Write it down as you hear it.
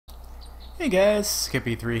Hey guys,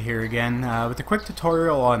 Skippy3 here again with a quick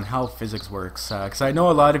tutorial on how physics works, because I know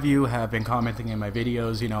a lot of you have been commenting in my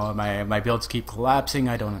videos, you know, my builds keep collapsing,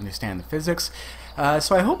 I don't understand the physics,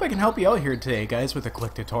 so I hope I can help you out here today guys with a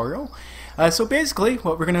quick tutorial. So basically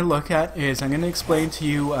what we're going to look at is I'm going to explain to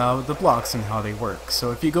you the blocks and how they work.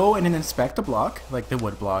 So if you go in and inspect a block, like the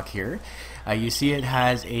wood block here, you see it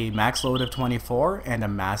has a max load of 24 and a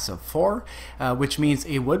mass of 4, which means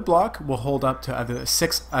a wood block will hold up to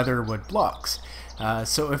 6 other wood blocks.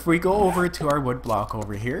 So if we go over to our wood block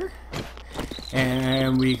over here,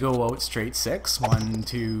 and we go out straight 6, 1,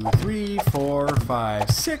 2, 3, 4, 5,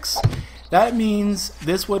 6, that means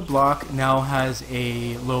this wood block now has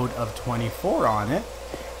a load of 24 on it,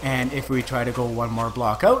 and if we try to go one more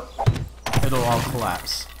block out, it'll all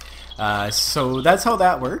collapse. So that's how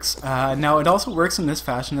that works. Now it also works in this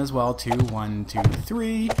fashion as well too. 1, 2,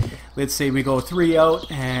 3. Let's say we go 3 out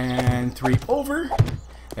and 3 over.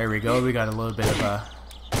 There we go. We got a little bit of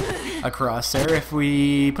a cross there. If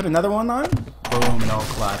we put another one on, boom, it all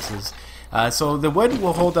collapses. So the wood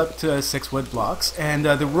will hold up to 6 wood blocks, and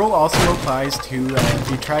the rule also applies to if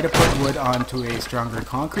you try to put wood onto a stronger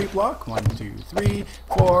concrete block. 1, 2, 3,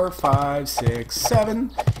 4, 5, 6,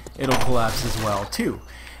 7. It'll collapse as well too.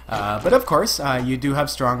 But of course, you do have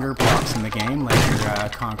stronger blocks in the game, like your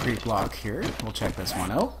concrete block here. We'll check this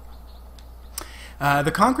one out.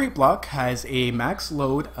 The concrete block has a max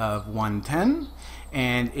load of 110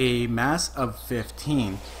 and a mass of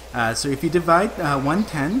 15. So if you divide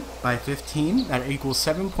 110 by 15, that equals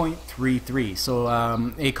 7.33. So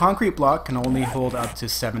a concrete block can only hold up to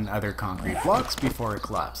 7 other concrete blocks before it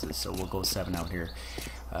collapses. So we'll go 7 out here.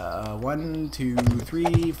 1, 2,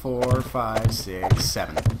 3, 4, 5, 6,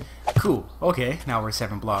 7. Cool. Okay, now we're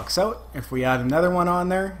 7 blocks out. If we add another one on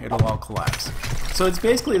there, it'll all collapse. So it's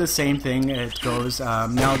basically the same thing. It goes.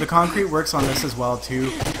 Now the concrete works on this as well too.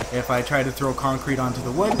 If I try to throw concrete onto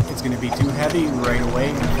the wood, it's going to be too heavy right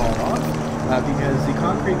away and fall off. Because the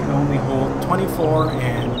concrete can only hold 24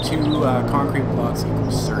 and 2 concrete blocks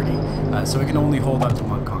equals 30. So it can only hold up to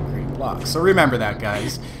 1 concrete block. So remember that,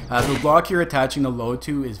 guys. The block you're attaching the load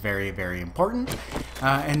to is very, very important.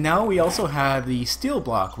 And now we also have the steel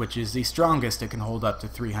block, which is the strongest. It can hold up to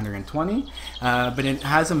 320, but it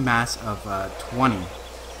has a mass of 20.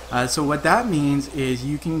 So what that means is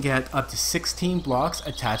you can get up to 16 blocks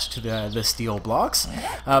attached to the steel blocks.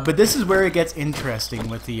 But this is where it gets interesting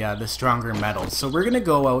with the stronger metals. So we're going to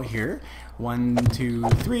go out here. 1, 2,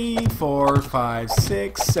 3, 4, 5,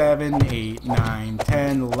 6, 7, 8, 9,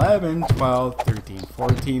 10, 11, 12, 13,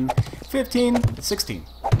 14, 15, 16.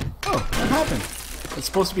 Oh, what happened? It's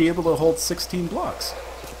supposed to be able to hold 16 blocks.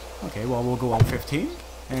 Okay, well we'll go out 15,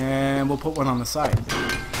 and we'll put one on the side.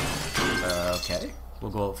 Okay, we'll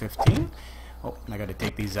go out 15. Oh, I gotta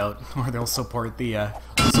take these out, or they'll support the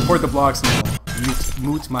blocks and it'll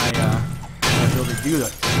mute my ability to do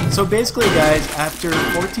that. So basically, guys, after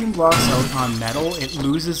 14 blocks out on metal, it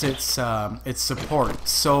loses its support.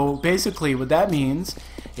 So basically, what that means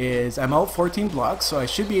is I'm out 14 blocks, so I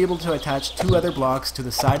should be able to attach 2 other blocks to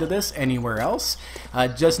the side of this anywhere else,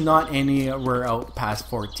 just not anywhere out past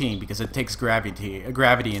 14, because it takes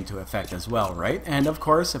gravity into effect as well, right? And of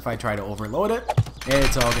course, if I try to overload it,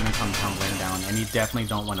 it's all going to come tumbling down, and you definitely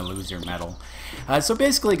don't want to lose your metal. So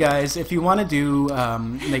basically, guys, if you want to do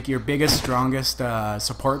like your biggest, strongest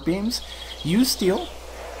support beams, use steel.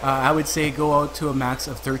 I would say go out to a max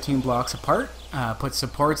of 13 blocks apart. Put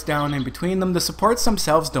supports down in between them. The supports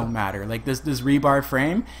themselves don't matter. Like this rebar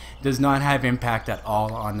frame does not have impact at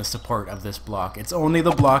all on the support of this block. It's only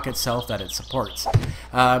the block itself that it supports.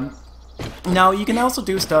 Now you can also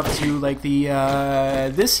do stuff too, like the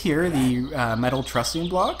this here, the metal trussing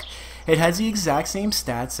block. It has the exact same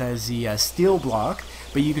stats as the steel block,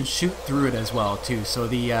 but you can shoot through it as well too. So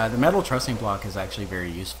the metal trussing block is actually very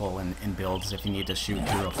useful in builds if you need to shoot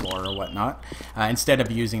through a floor or whatnot, instead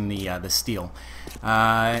of using the steel.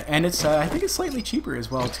 And it's I think it's slightly cheaper as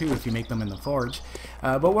well too if you make them in the forge.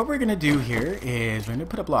 But what we're gonna do here is we're gonna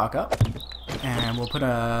put a block up, and we'll put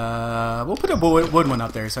a wood one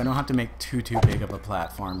up there, so I don't have to make too big of a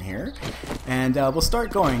platform here. And we'll start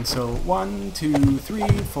going. So 1, 2, 3,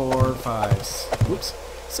 4, 5,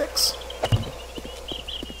 6.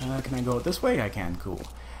 Can I go this way? I can. Cool.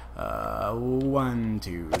 1,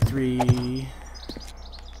 2, 3,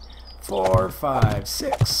 4, 5,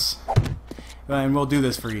 6. And we'll do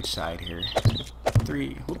this for each side here.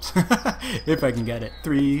 3. Whoops. If I can get it.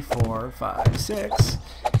 3, 4, 5, 6.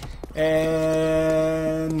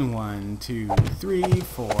 And 1, 2, 3,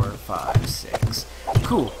 4, 5, 6.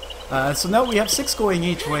 Cool. So now we have 6 going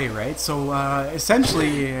each way, right? So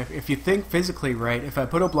essentially, if you think physically, right, if I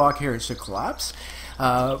put a block here, it should collapse.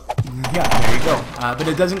 Yeah, there you go. But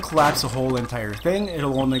it doesn't collapse the whole entire thing,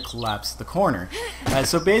 it'll only collapse the corner.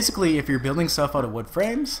 So basically, if you're building stuff out of wood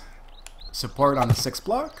frames, support on the 6th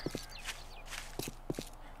block,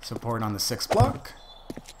 support on the 6th block,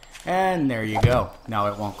 and there you go. Now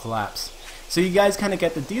it won't collapse. So you guys kind of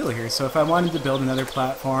get the deal here. So if I wanted to build another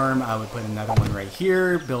platform, I would put another one right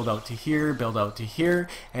here, build out to here, build out to here,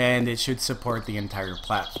 and it should support the entire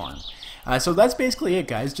platform. So that's basically it,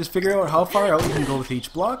 guys. Just figure out how far out you can go with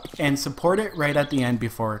each block and support it right at the end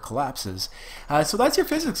before it collapses. So that's your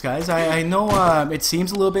physics, guys. I know it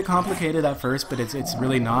seems a little bit complicated at first, but it's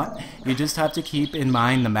really not. You just have to keep in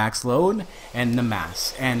mind the max load and the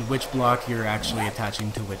mass and which block you're actually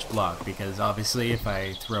attaching to which block, because obviously if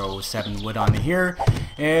I throw 7 wood onto here,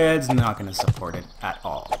 it's not going to support it at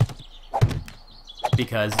all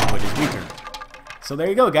because the wood is weaker. So there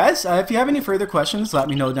you go, guys. If you have any further questions, let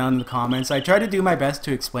me know down in the comments. I try to do my best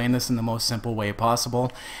to explain this in the most simple way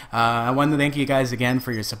possible. I want to thank you guys again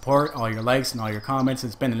for your support, all your likes, and all your comments.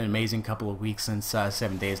 It's been an amazing couple of weeks since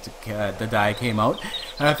 7 Days to Die came out.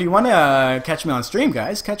 If you want to catch me on stream,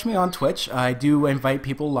 guys, catch me on Twitch. I do invite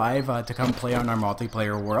people live to come play on our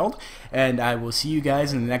multiplayer world. And I will see you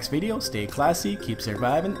guys in the next video. Stay classy, keep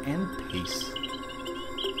surviving, and peace.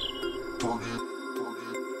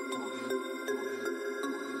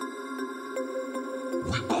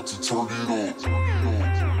 We about to turn it on.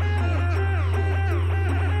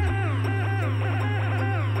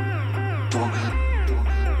 Turn it